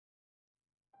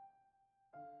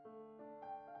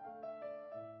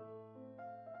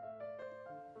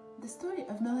The story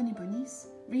of Melanie Bonis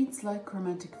reads like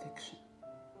romantic fiction.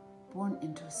 Born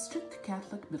into a strict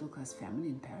Catholic middle-class family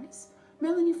in Paris,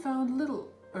 Melanie found little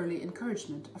early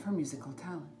encouragement of her musical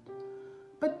talent.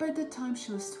 But by the time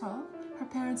she was 12, her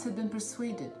parents had been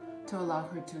persuaded to allow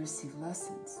her to receive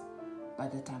lessons. By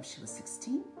the time she was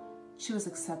 16, she was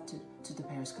accepted to the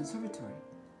Paris Conservatory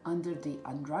under the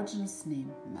androgynous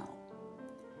name Mel.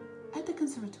 At the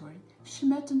conservatory, she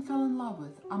met and fell in love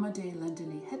with Amadei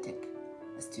Hettig,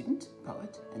 a student,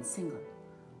 poet, and singer.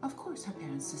 Of course, her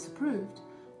parents disapproved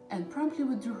and promptly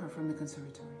withdrew her from the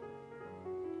conservatory.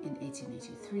 In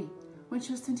 1883, when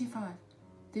she was 25,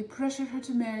 they pressured her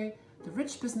to marry the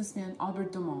rich businessman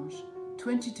Albert Domange,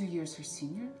 22 years her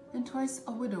senior and twice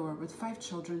a widower with 5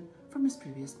 children from his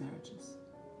previous marriages.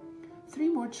 3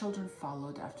 more children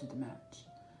followed after the marriage.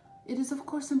 It is of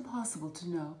course impossible to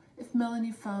know if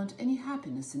Melanie found any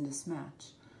happiness in this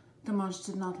match. Domange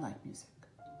did not like music.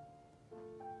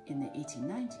 In the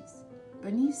 1890s,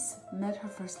 Bonis met her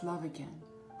first love again,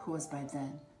 who was by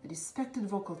then a respected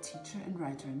vocal teacher and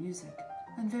writer of music,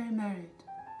 and very married.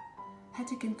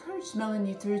 Hettig encouraged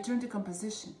Melanie to return to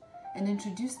composition and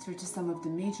introduced her to some of the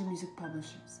major music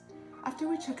publishers, after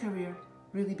which her career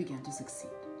really began to succeed.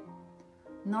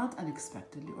 Not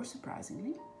unexpectedly or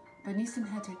surprisingly, Bonis and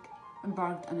Hettig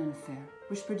embarked on an affair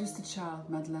which produced a child,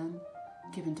 Madeleine,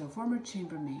 given to a former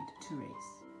chambermaid to raise.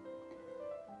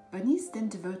 Bonis then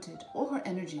devoted all her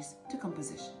energies to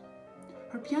composition.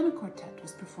 Her piano quartet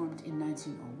was performed in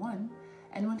 1901,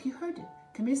 and when he heard it,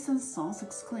 Camille Saint-Saëns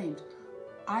exclaimed,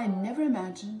 "I never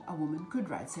imagined a woman could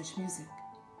write such music."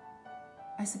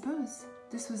 I suppose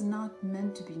this was not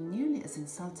meant to be nearly as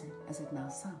insulting as it now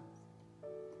sounds.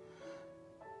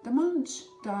 Domange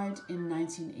died in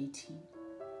 1918,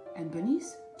 and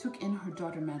Bonis took in her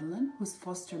daughter Madeleine, whose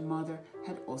foster mother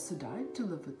had also died, to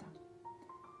live with them.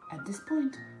 At this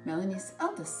point, Melanie's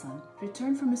eldest son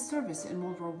returned from his service in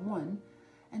World War I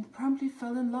and promptly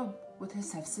fell in love with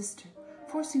his half-sister,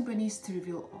 forcing Bonis to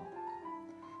reveal all.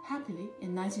 Happily,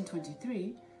 in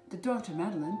 1923, the daughter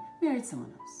Madeleine married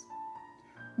someone else.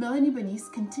 Melanie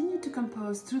Bonis continued to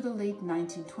compose through the late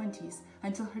 1920s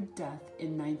until her death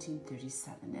in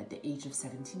 1937 at the age of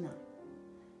 79.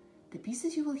 The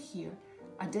pieces you will hear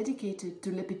are dedicated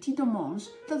to Les Petits Domange,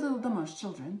 the little Domange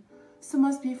children, so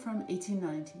must be from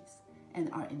 1890s,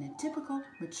 and are in a typical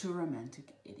mature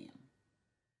romantic idiom.